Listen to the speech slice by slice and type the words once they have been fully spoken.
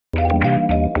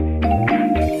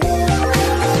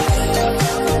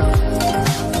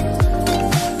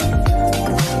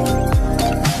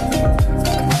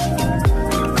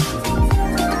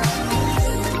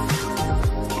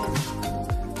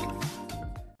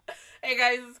Hey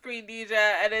guys, it's Queendija,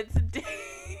 and in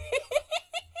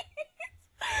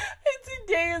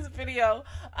today's video,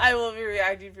 I will be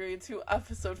reacting for you to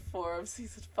episode 4 of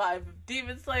season 5 of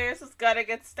Demon Slayer. So it's gonna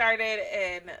get started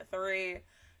in 3,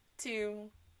 2,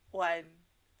 1,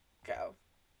 go.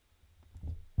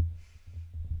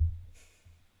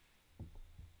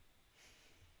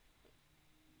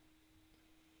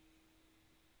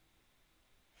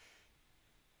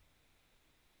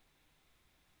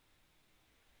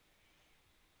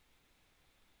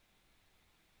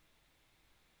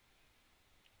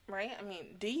 Right? I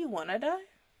mean, do you want to die?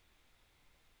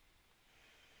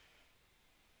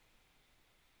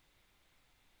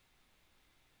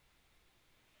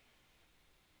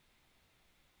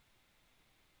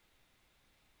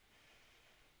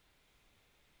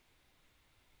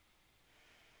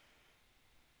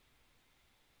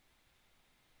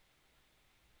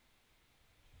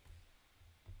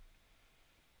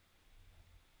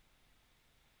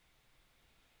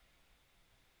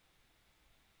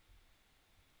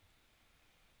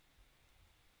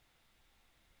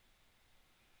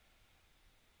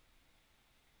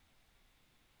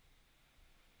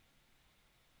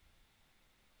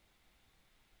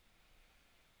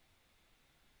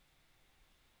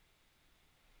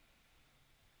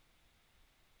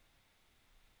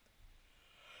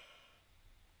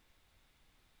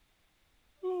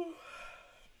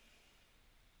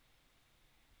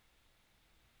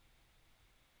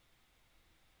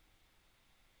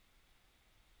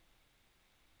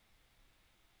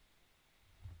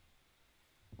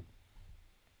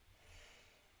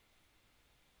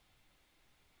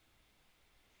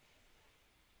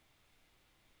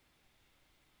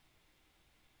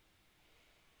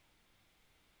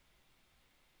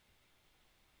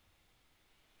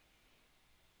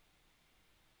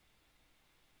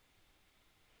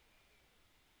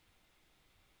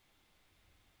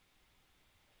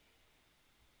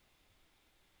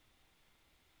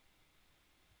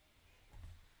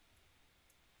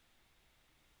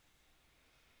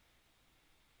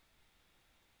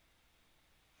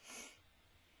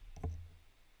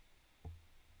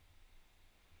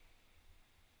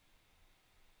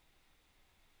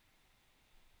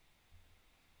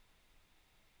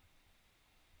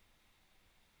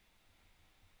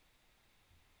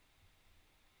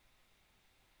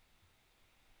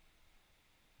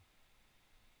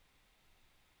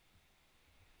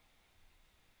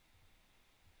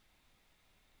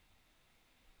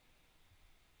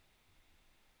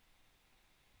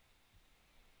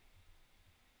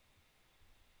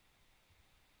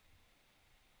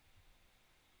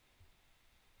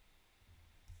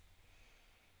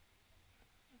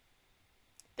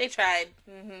 They tried.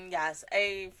 Yes.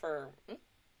 A for.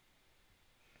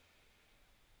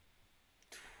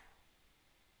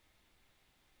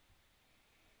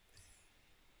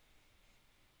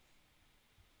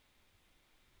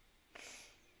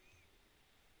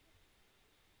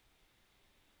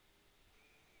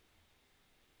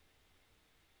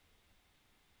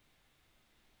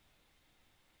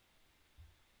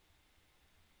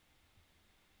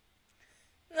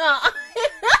 No.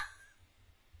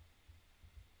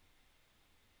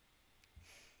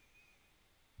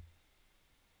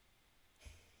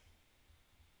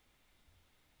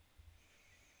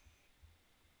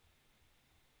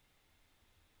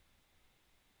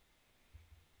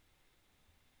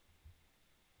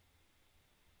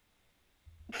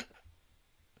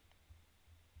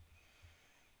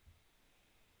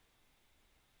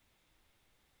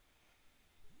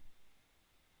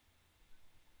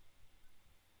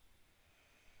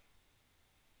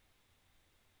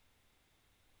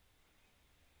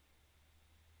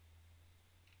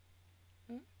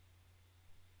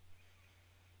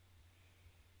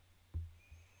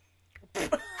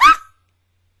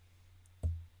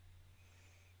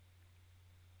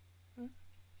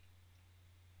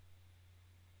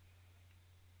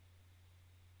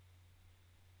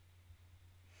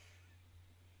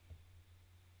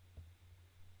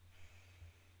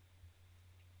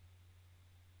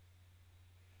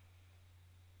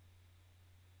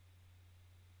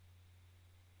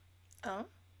 Oh.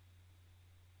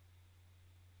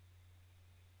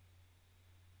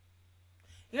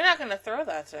 You're not gonna throw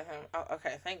that to him. Oh,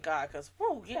 okay, thank God, because,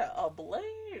 whoa, yeah, a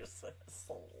blaze.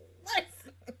 Slice.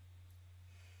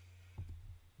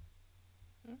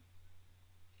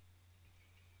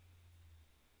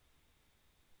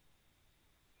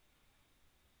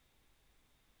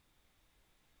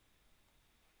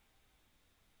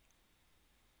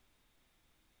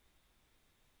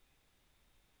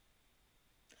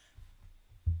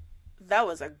 That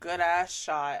was a good ass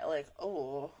shot. Like,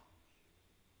 oh.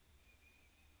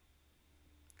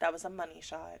 That was a money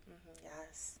shot.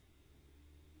 Yes.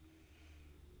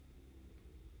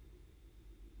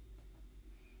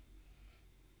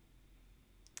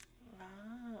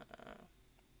 Ah.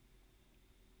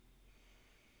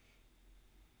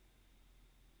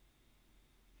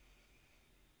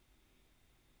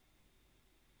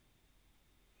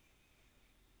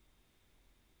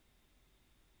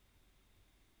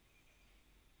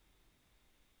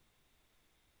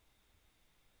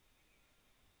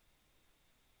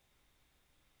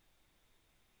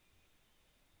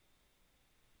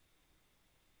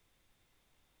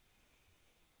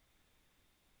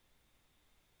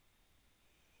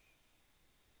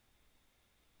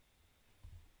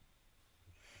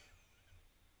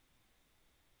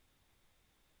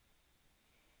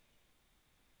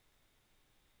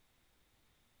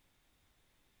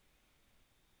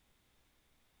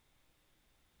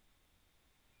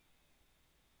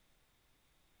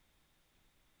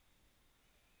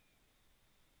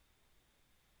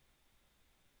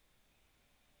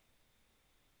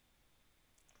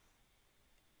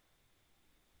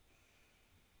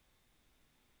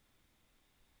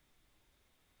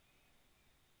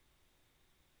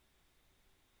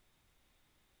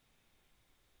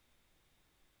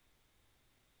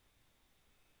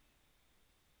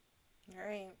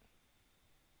 Right.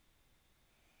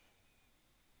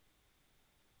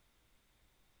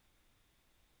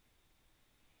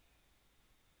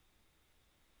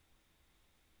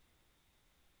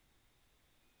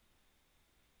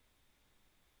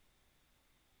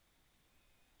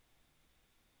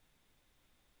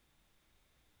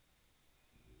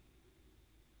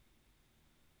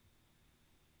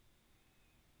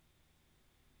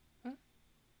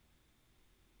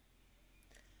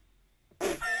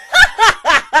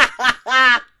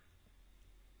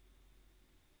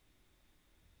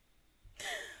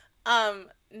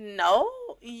 No,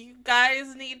 you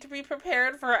guys need to be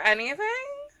prepared for anything.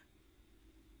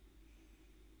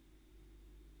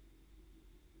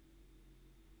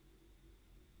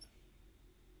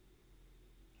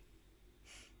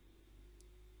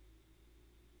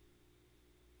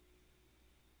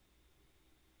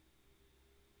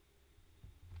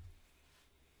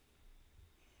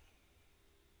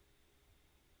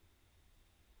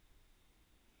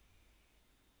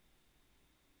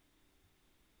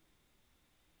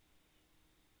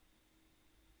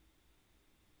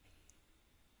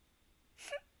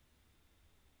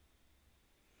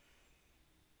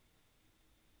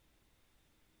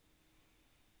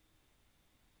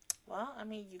 Well, I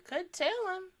mean, you could tell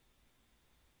him.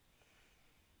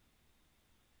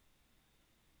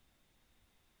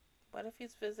 What if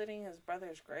he's visiting his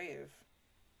brother's grave?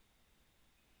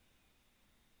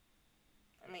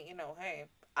 I mean, hey,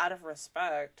 out of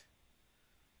respect.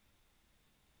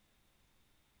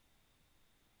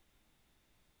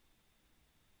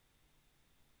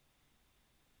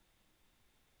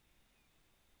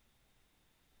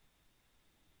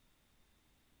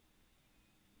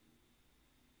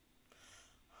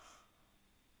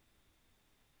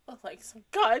 Like some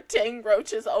god dang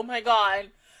roaches. Oh my god.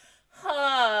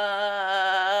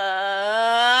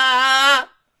 I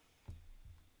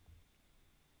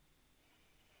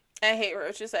hate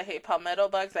roaches. I hate palmetto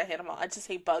bugs. I hate them all. I just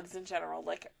hate bugs in general.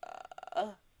 Like,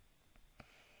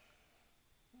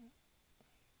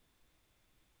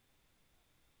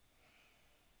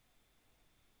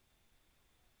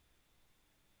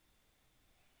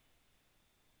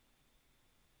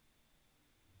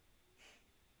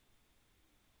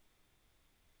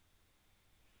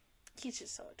 he's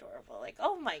just so adorable. Like,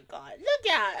 oh my god.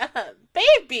 Look at him.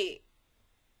 Baby.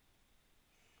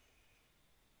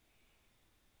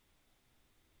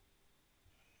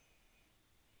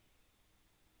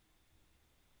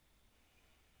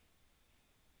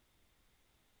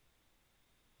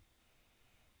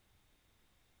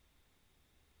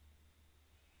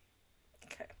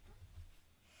 Okay.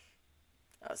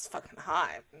 That was fucking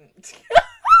hot.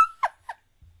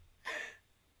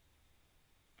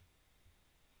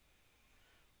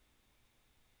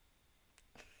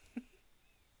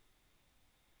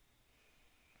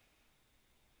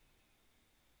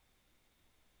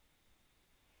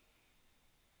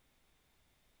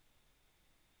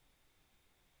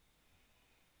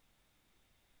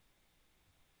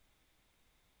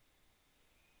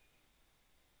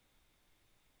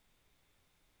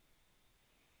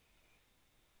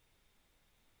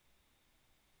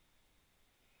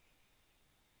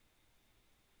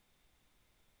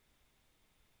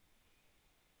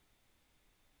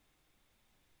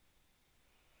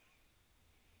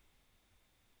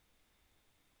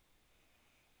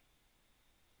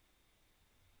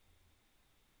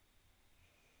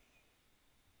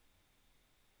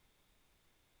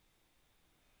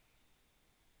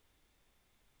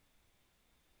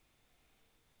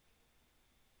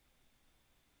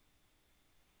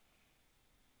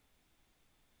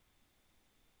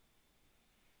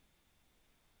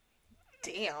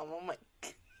 Damn, oh my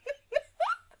god.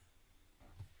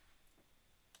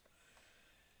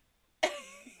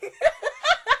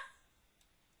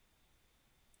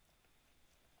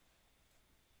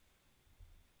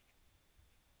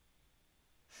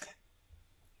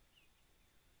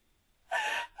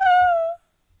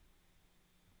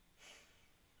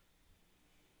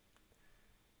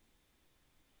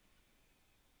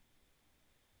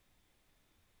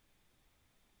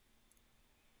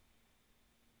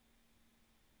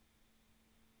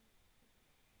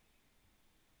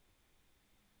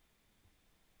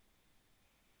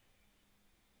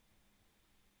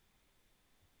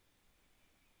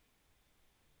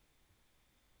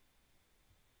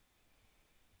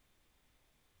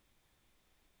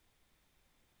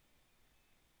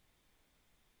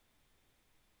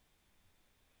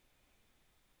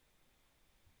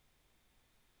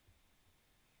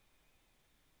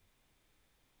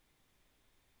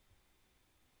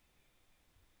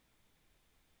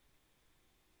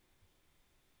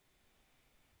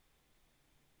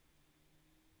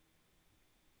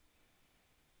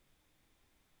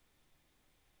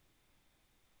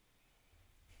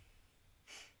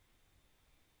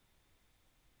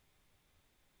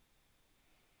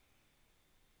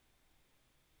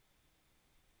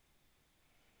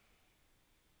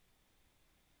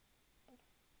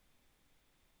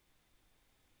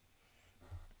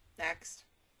 Next.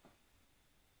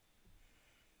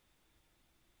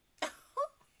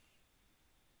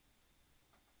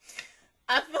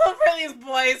 I feel for these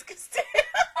boys because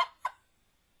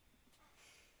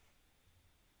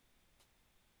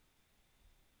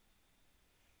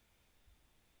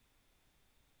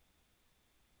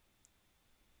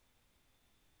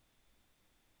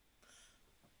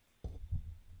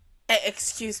hey,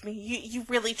 excuse me, you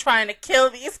really trying to kill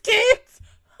these kids?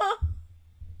 Huh?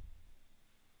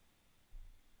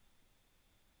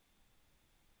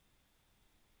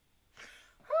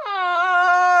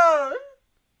 Oh.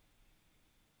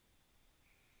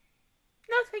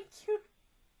 No, thank you.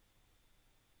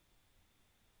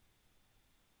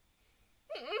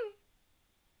 Mm-mm.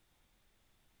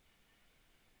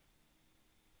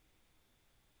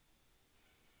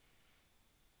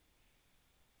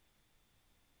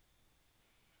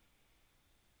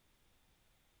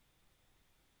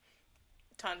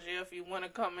 Tanji, if you want to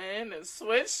come in and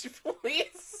switch, please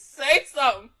say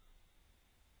something.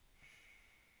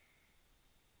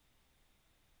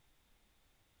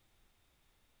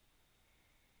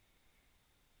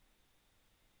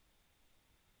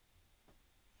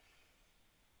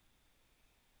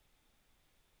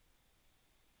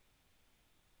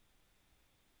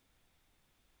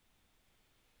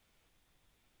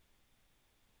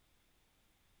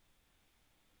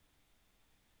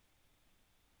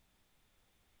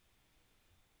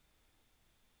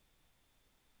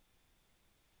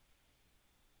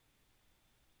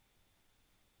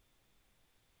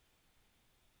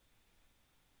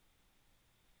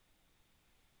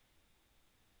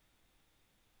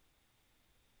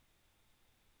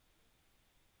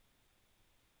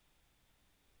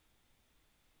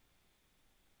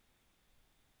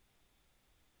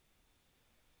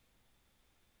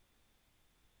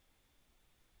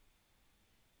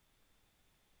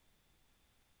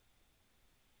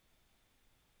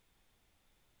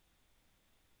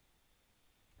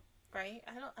 Right?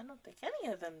 I don't think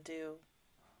any of them do.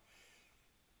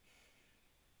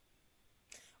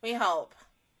 We hope.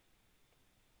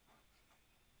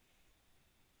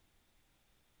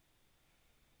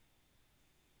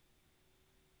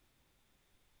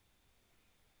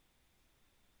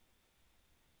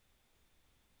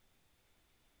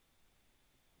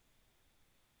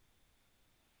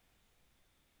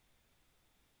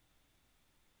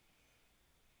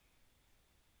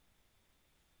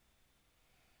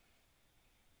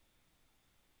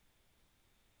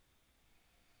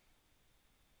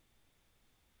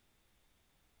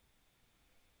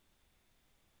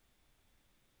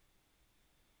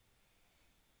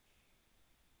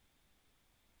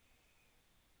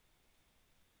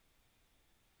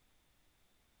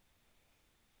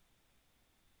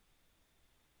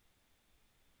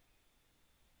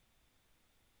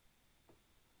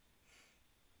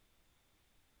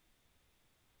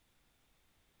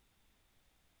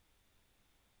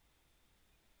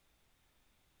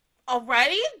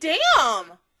 Already? Damn! Oh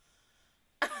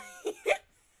my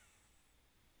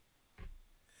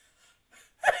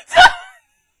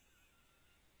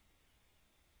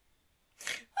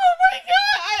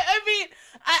god! I mean,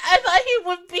 I thought he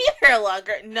would be here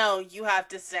longer. No, you have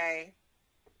to say.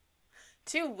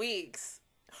 2 weeks.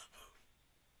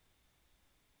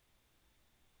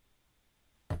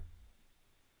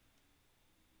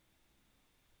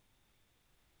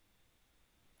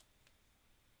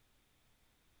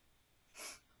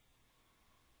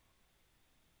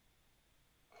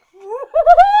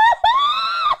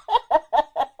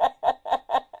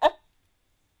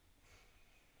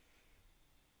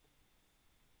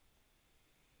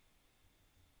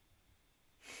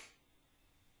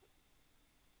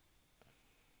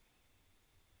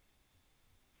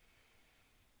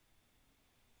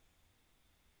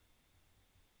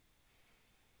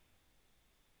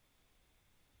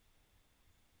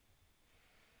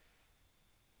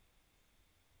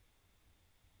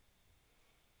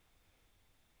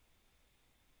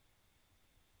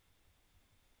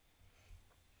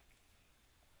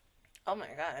 Oh my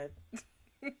god.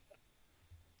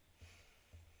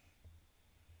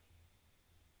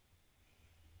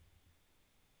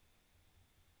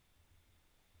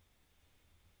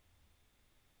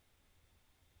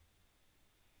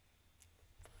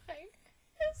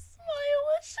 His smile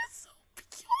is just so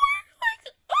pure. Like,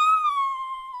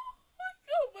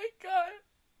 oh my god.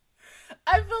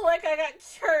 I feel like I got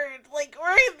cured, like,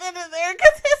 right then and there,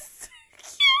 because his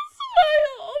cute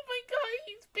smile. Oh my god,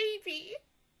 he's baby.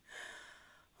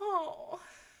 Oh.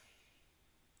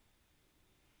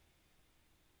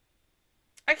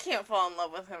 I can't fall in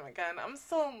love with him again. I'm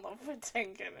so in love with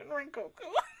Tengen and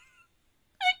Rengoku.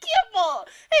 I can't fall.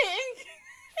 Hey,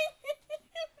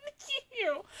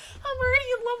 you. I'm already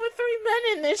in love with 3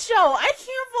 men in this show. I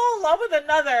can't fall in love with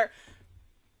another.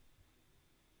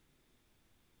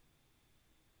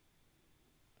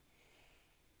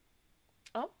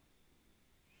 Oh.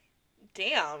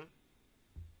 Damn.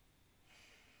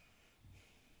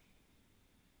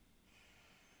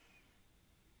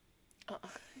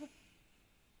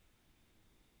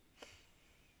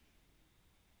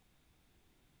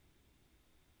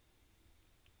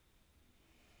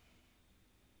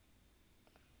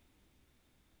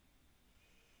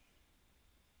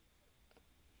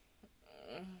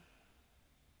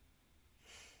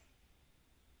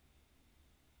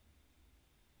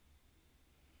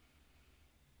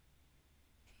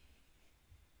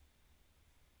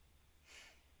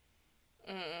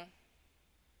 Mm.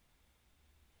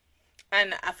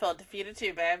 And I felt defeated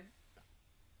too, babe.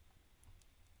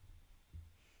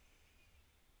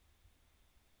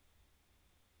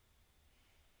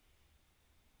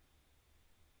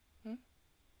 Hmm?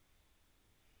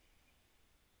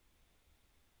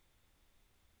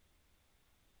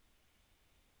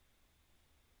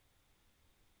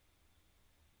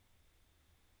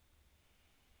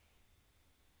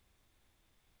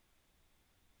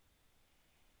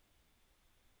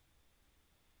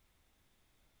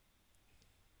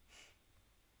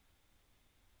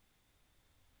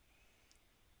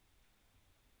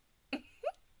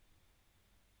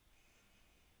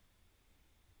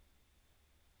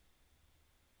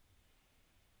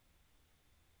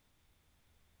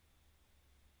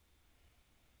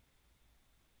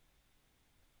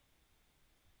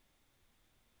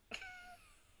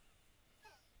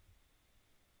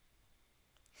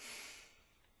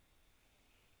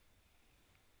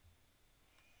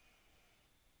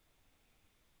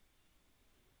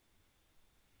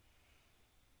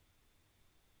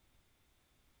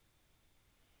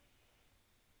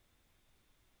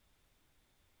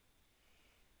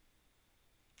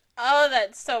 Oh,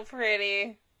 that's so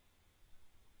pretty.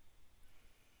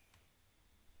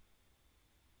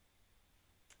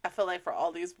 I feel like for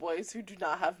all these boys who do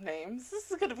not have names,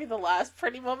 this is going to be the last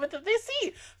pretty moment that they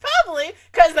see. Probably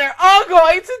because they're all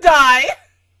going to die.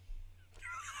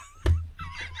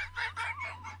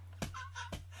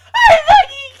 I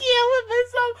fucking can't with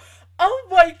myself. Oh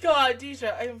my god,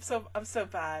 Deja, I'm so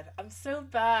bad. I'm so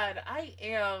bad. I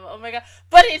am. Oh my god.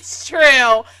 But it's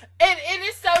true. It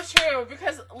is so true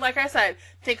because, like I said,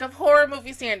 think of horror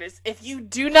movie standards. If you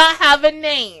do not have a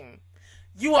name,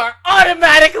 you are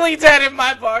automatically dead in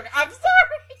my book. I'm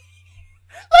sorry.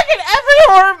 Look at every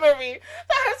horror movie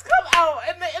that has come out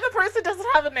and the person doesn't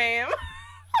have a name.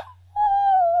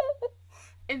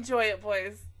 Enjoy it,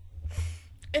 boys.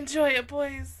 Enjoy it,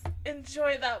 boys.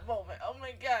 Enjoy that moment. Oh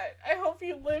my god. I hope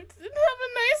you lived and have a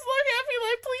nice, long, happy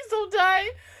life. Please don't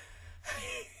die.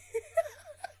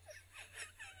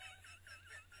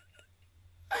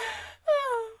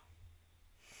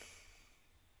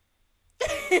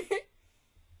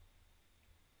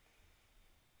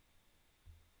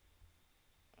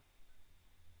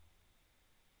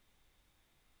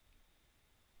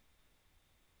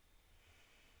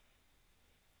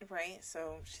 Right,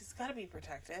 so she's got to be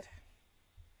protected.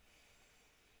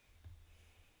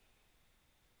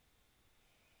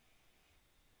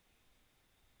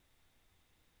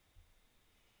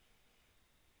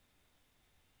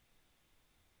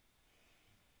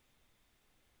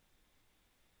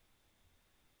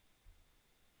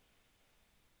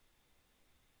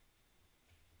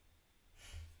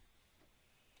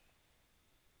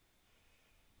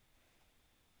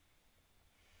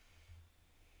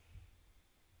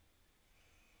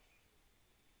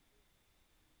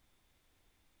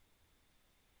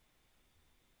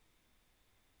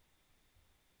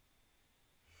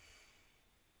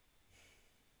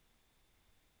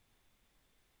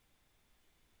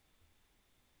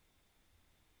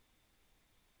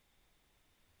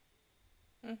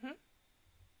 Mm-hmm.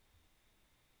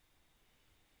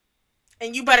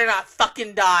 And you better not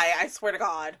fucking die, I swear to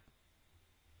God.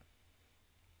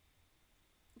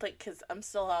 like, because I'm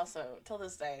still also, till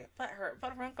this day, butthurt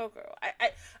about Rengoku.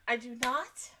 I do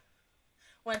not,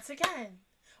 once again,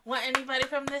 want anybody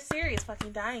from this series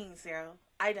fucking dying, Zero.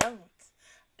 I don't.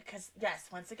 Because, yes,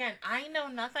 once again, I know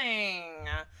nothing.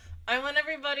 I want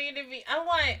everybody to be, I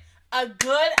want a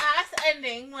good-ass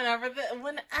ending whenever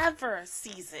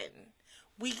season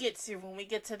we get to, when we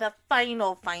get to the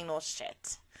final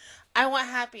shit. I want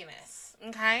happiness,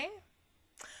 okay?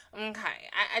 Okay,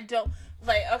 I don't,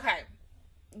 like, okay,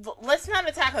 let's not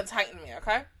Attack on Titan me,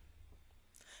 okay?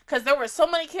 Because there were so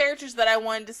many characters that I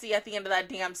wanted to see at the end of that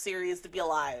damn series to be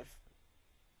alive.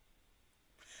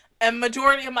 And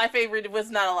majority of my favorite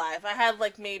was not alive. I had,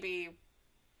 like, maybe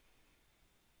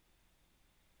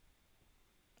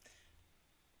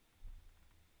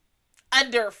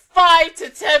under 5 to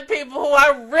 10 people who I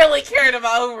really cared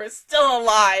about who were still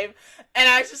alive. And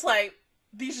I was just like,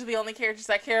 these are the only characters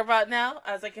I care about now.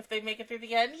 I was like, if they make it through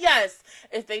the end, yes.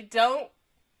 If they don't,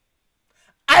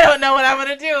 I don't know what I'm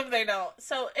going to do if they don't.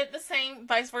 So, it's the same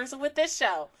vice versa with this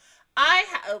show. I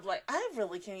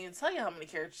really can't even tell you how many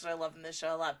characters I love in this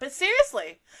show a lot. But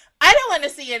seriously, I don't want to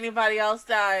see anybody else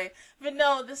die. But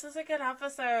no, this is a good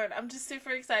episode. I'm just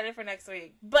super excited for next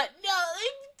week. But no, he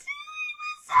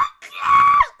was so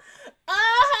cute.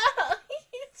 Oh,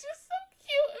 he's just so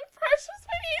cute and precious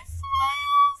when he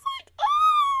smiles. Like,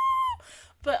 oh.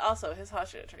 But also, his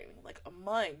Hashira training. Like, oh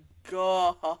my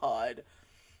god.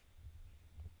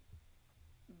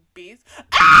 Beast.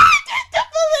 Ah! The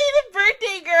belated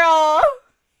birthday girl!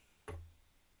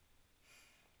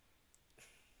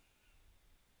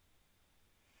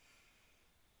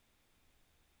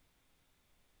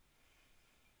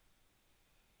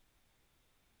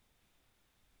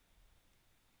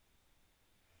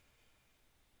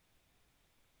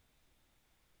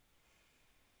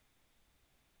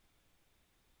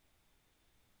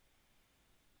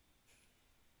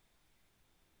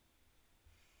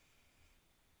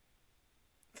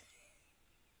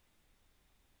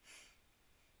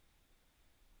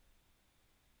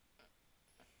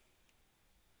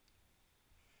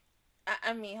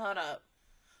 I mean, hold up.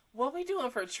 What we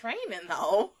doing for training,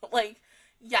 though? Like,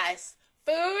 yes,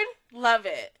 food, love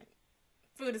it.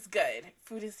 Food is good.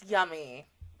 Food is yummy.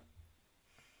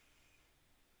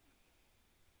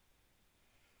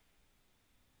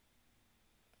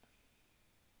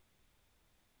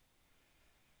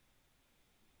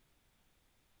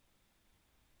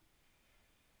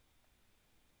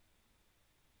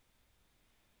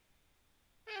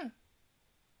 Hmm.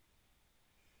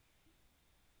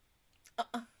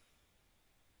 Uh-uh.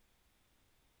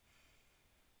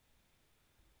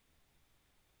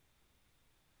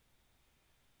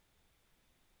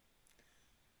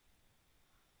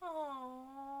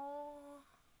 Aww.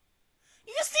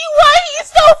 You see why he's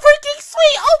so freaking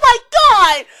sweet? Oh my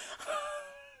god!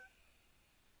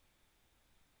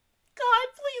 God,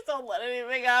 please don't let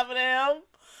anything happen to him.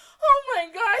 Oh my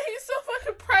god, he's so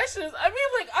fucking precious. I mean,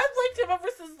 like, I've liked him ever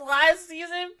since last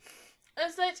season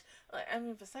and such. Like, I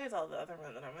mean, besides all the other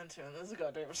men that I'm into in this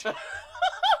goddamn show.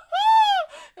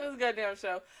 This goddamn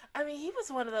show. I mean, he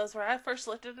was one of those where I first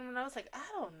looked at him and I was like, I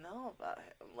don't know about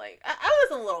him. Like, I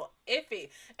was a little iffy.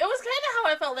 It was kind of how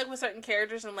I felt like with certain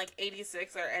characters in, like,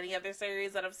 86 or any other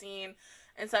series that I've seen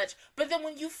and such. But then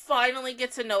when you finally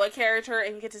get to know a character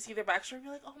and you get to see their backstory,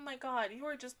 you're like, oh my god, you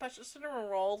are just precious in a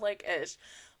role like Ish.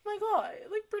 Oh my god,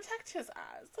 like, protect his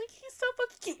ass. Like, he's so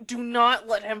fucking cute. Do not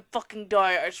let him fucking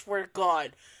die, I swear to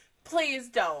god. Please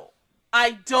don't.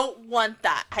 I don't want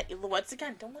that. Once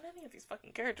again, don't want any of these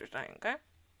fucking characters dying, okay?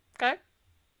 Okay?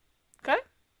 Okay?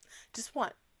 Just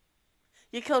one.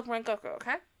 You killed Rengoku,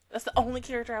 okay? That's the only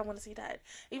character I want to see dead.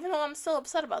 Even though I'm still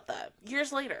upset about that.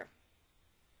 Years later.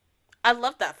 I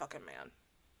love that fucking man.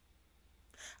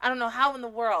 I don't know how in the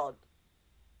world,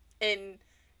 in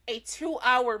a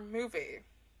 2-hour movie,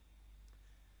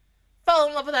 fell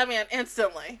in love with that man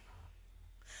instantly.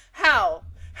 How?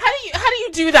 How do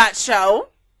you do that, show?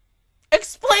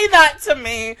 Explain that to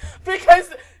me,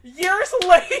 because years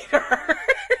later,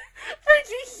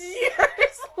 freaking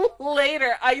years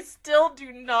later, I still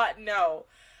do not know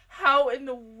how in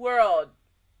the world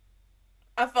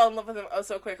I fell in love with him oh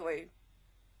so quickly.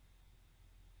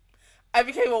 I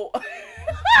became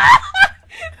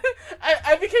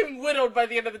I became widowed by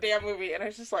the end of the damn movie, and I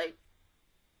was just like,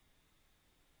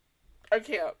 I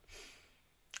can't.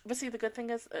 But see, the good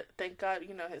thing is, thank God,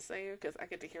 you know, his Seiyu, because I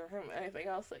get to hear him. Anything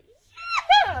else, like,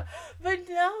 yeah! But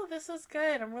no, this is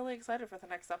good. I'm really excited for the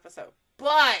next episode.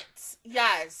 But,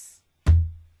 yes.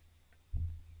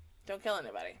 Don't kill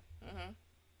anybody. Mm-hmm.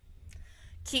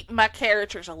 Keep my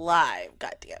characters alive,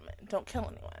 God damn it. Don't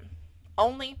kill anyone.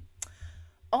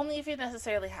 only if you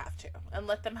necessarily have to, and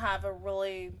let them have a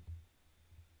really,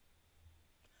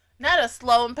 not a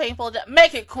slow and painful death.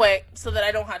 Make it quick so that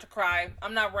I don't have to cry.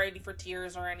 I'm not ready for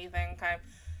tears or anything. Okay.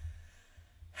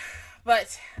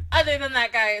 But other than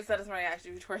that, guys, that is my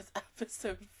reaction towards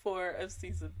episode 4 of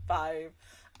season 5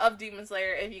 of Demon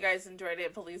Slayer. If you guys enjoyed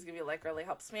it, please give me a like. It really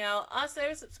helps me out. Also,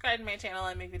 subscribe to my channel.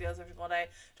 I make videos every single day.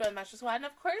 Join the Master Squad. And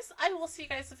of course, I will see you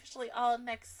guys officially all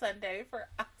next Sunday for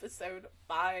episode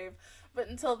 5. But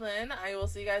until then, I will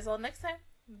see you guys all next time.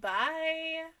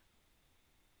 Bye!